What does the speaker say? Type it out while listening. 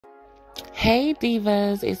Hey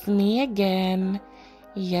divas, it's me again.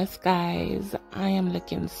 Yes guys, I am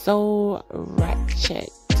looking so ratchet.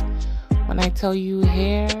 When I tell you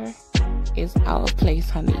hair is out of place,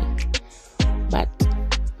 honey. But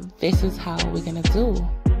this is how we're gonna do.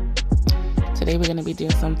 Today we're gonna be doing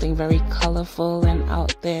something very colorful and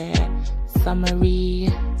out there, summery.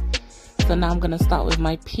 So now I'm gonna start with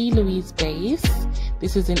my P. Louise base.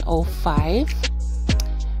 This is in 05.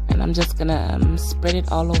 And I'm just gonna spread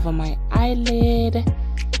it all over my eyelid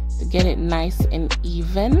to get it nice and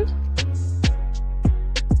even.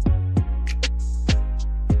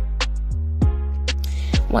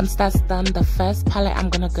 Once that's done, the first palette I'm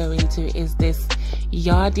gonna go into is this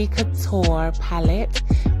Yardie Couture palette,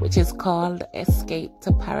 which is called Escape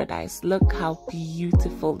to Paradise. Look how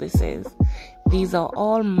beautiful this is. These are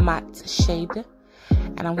all matte shade,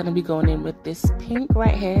 and I'm gonna be going in with this pink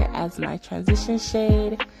right here as my transition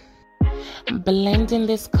shade, blending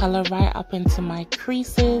this color right up into my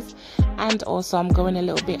creases, and also I'm going a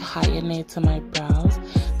little bit higher near to my brows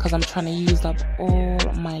because I'm trying to use up all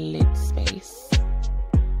my lid space.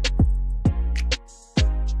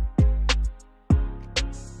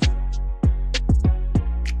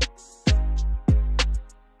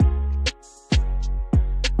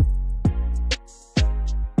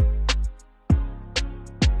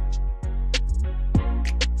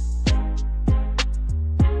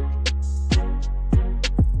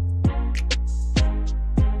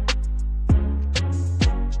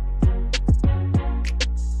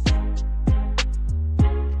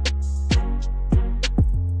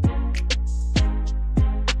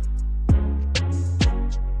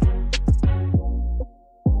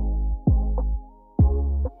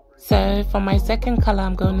 So for my second color,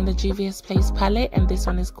 I'm going in the Juvia's Place palette, and this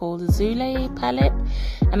one is called Zule palette,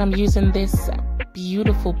 and I'm using this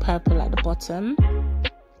beautiful purple at the bottom,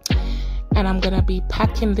 and I'm gonna be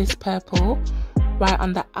packing this purple right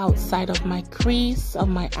on the outside of my crease of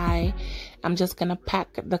my eye. I'm just gonna pack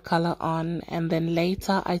the color on, and then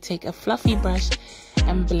later I take a fluffy brush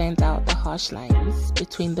and blend out the harsh lines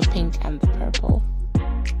between the pink and the purple.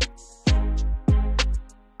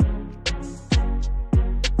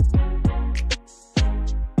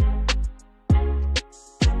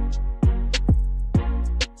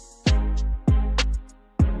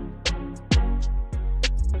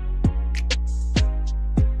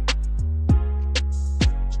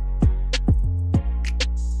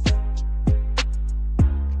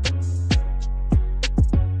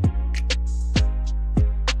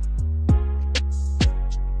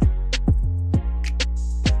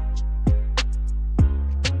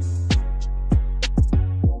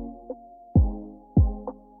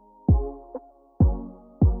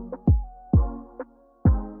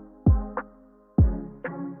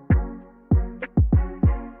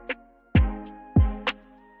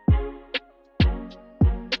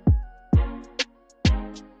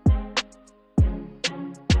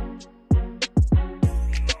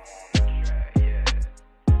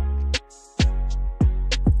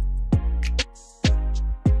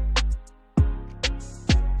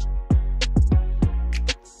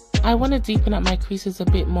 I want to deepen up my creases a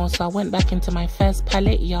bit more, so I went back into my first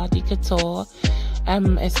palette, Yardie Couture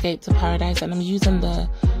Escape to Paradise, and I'm using the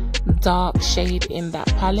dark shade in that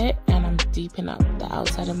palette, and I'm deepening up the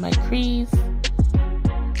outside of my crease.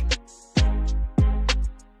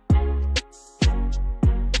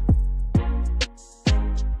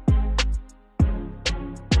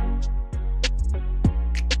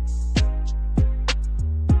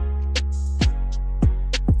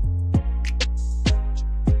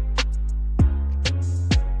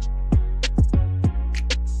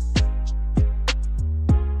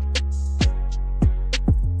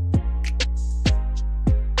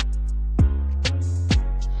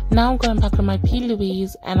 Now I'm going back with my P.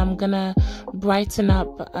 Louise, and I'm gonna brighten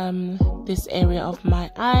up this area of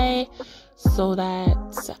my eye so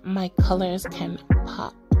that my colors can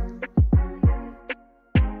pop.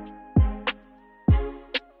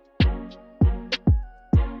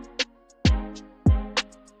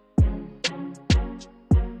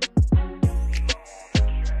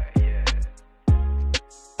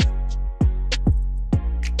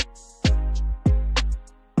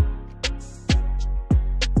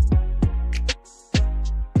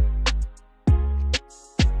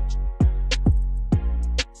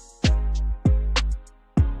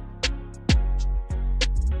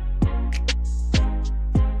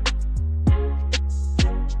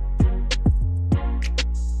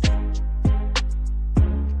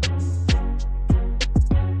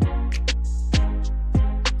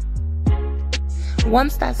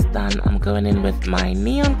 Once that's done, I'm going in with my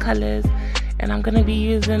neon colors, and I'm going to be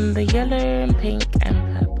using the yellow and pink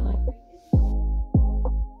and purple.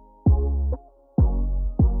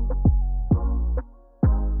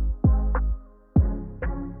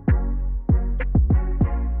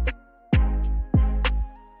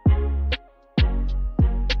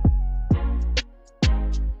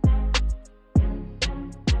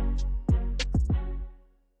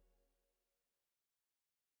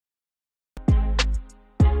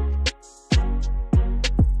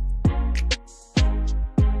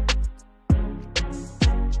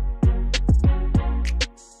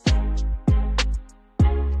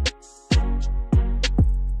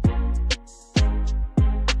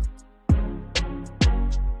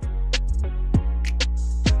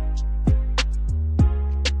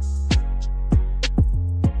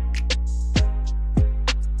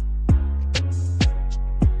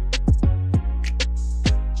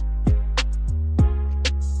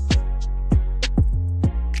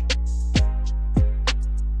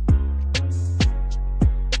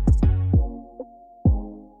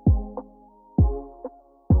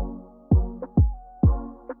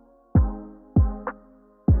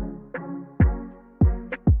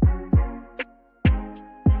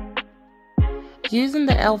 Using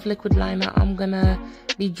the e.l.f. liquid liner, I'm gonna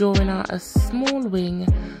be drawing out a small wing,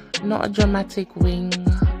 not a dramatic wing.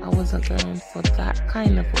 I wasn't going for that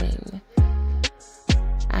kind of wing.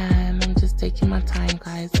 And I'm just taking my time,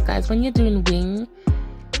 guys. Guys, when you're doing wing,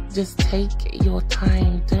 just take your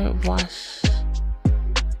time. Don't rush.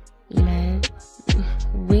 You know,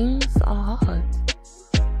 wings are hard.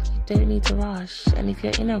 You don't need to rush. And if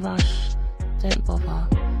you're in a rush, don't bother.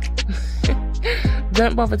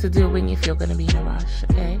 Don't bother to do a wing if you're going to be in a rush,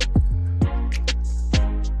 okay?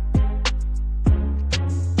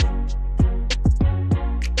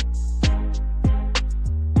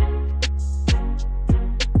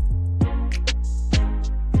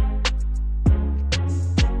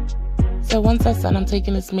 So once that's done, I'm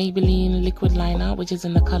taking this Maybelline liquid liner, which is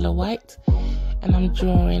in the color white, and I'm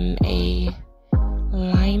drawing a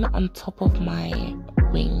line on top of my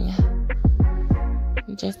wing,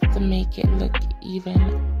 just to make it look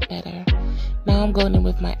even better. Now I'm going in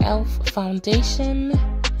with my e.l.f. foundation.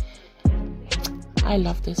 I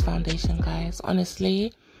love this foundation, guys.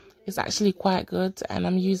 Honestly, it's actually quite good, and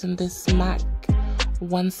I'm using this MAC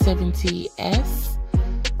 170S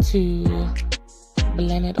to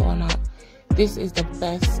blend it on up. This is the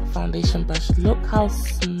best foundation brush. Look how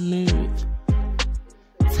smooth.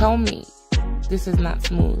 Tell me this is not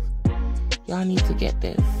smooth. Y'all need to get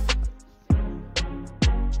this.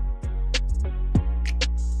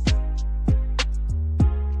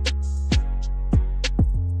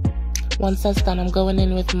 Once that's done, I'm going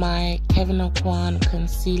in with my Kevyn Aucoin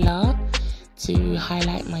concealer to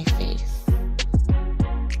highlight my face.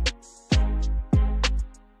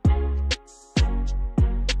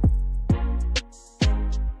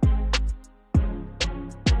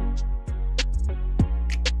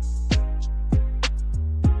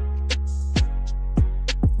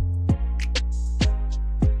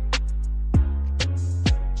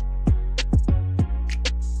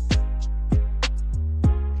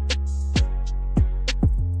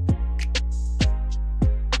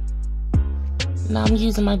 Now I'm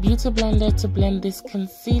using my beauty blender to blend this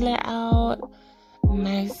concealer out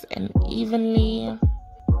nice and evenly.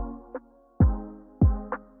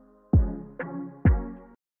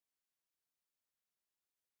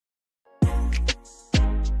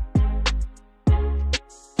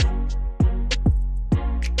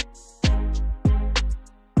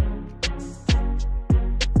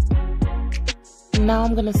 Now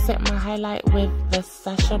I'm gonna set my highlight with the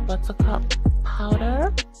Sacha Buttercup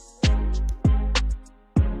powder.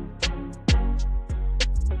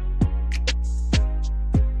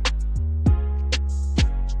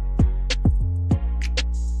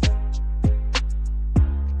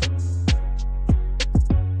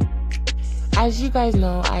 As you guys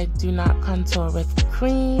know, I do not contour with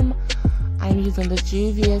cream. I'm using the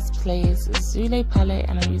Juvia's Place Zule palette,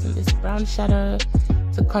 and I'm using this brown shadow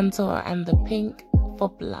to contour and the pink for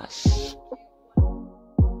blush.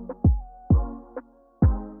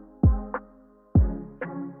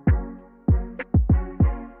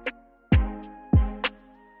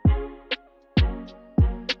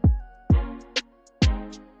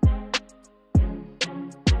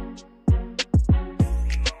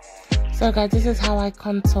 So guys, this is how I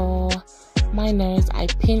contour my nose. I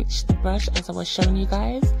pinch the brush as I was showing you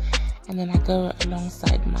guys, and then I go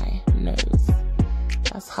alongside my nose.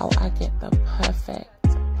 That's how I get the perfect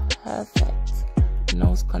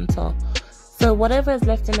nose contour. So whatever is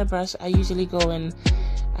left in the brush, I usually go and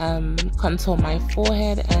contour my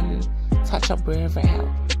forehead and touch up wherever it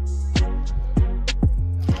helps.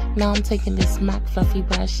 Now I'm taking this MAC fluffy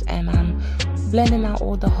brush and I'm blending out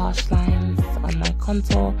all the harsh lines on my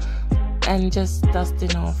contour and just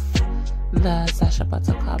dusting off the Sacha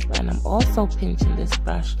Buttercup. And I'm also pinching this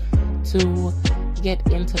brush to get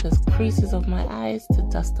into the creases of my eyes to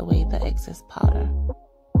dust away the excess powder.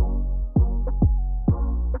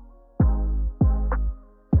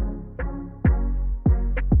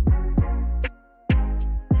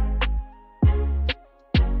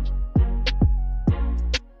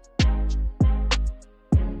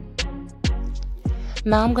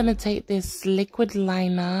 Now I'm going to take this liquid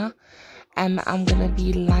liner and I'm going to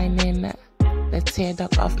be lining the tear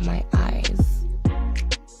duct of my eyes.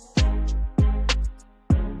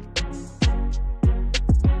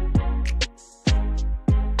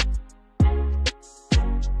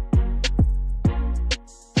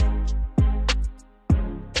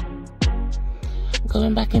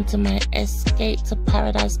 Going back into my Escape to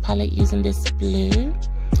Paradise palette using this blue,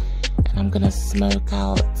 and I'm going to smoke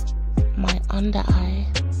out my under eye.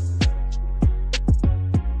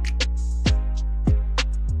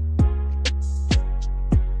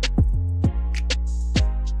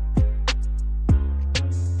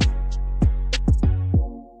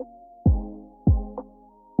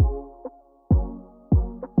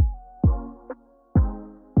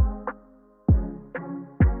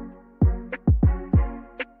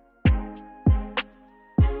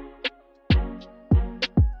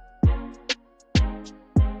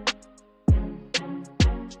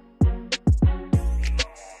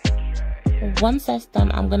 Once that's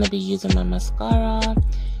done, I'm going to be using my mascara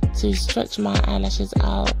to stretch my eyelashes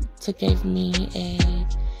out to give me a,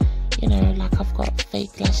 you know, like I've got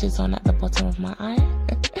fake lashes on at the bottom of my eye.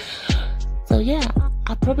 So yeah,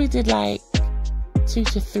 I probably did like 2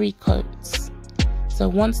 to 3 coats. So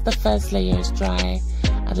once the first layer is dry,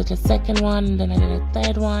 I did a second one, then I did a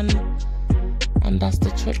third one, and that's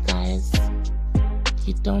the trick, guys.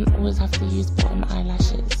 You don't always have to use bottom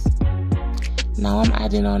eyelashes. Now I'm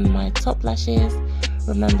adding on my top lashes.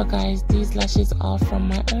 Remember guys, these lashes are from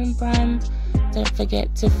my own brand. Don't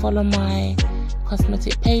forget to follow my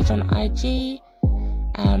cosmetic page on IG.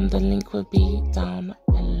 The link will be down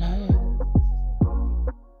below.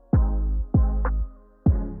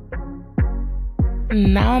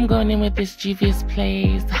 Now I'm going in with this Juvia's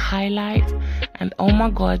Place highlight, and oh my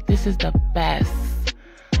god, this is the best.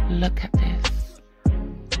 Look at this.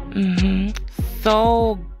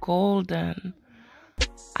 So golden.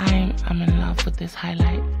 I'm in love with this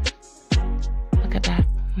highlight. Look at that,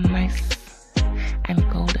 nice and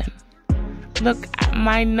golden. Look at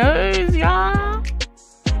my nose, y'all.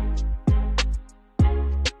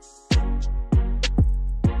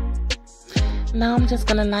 Now I'm just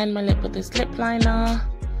gonna line my lip with this lip liner,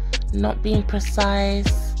 not being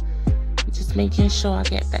precise, just making sure I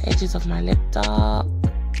get the edges of my lip dark.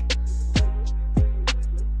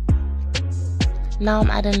 Now I'm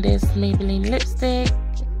adding this Maybelline lipstick,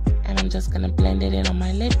 and I'm just gonna blend it in on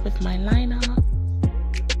my lip with my liner.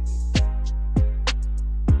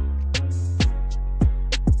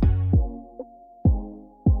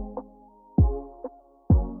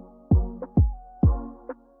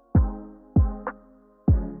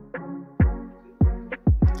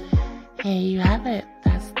 Here you have it,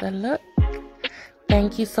 that's the look.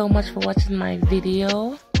 Thank you so much for watching my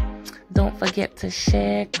video. Don't forget to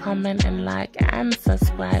share, comment and like and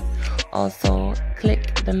subscribe. Also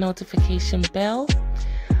click the notification bell,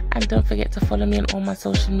 and don't forget to follow me on all my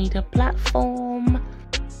social media platforms.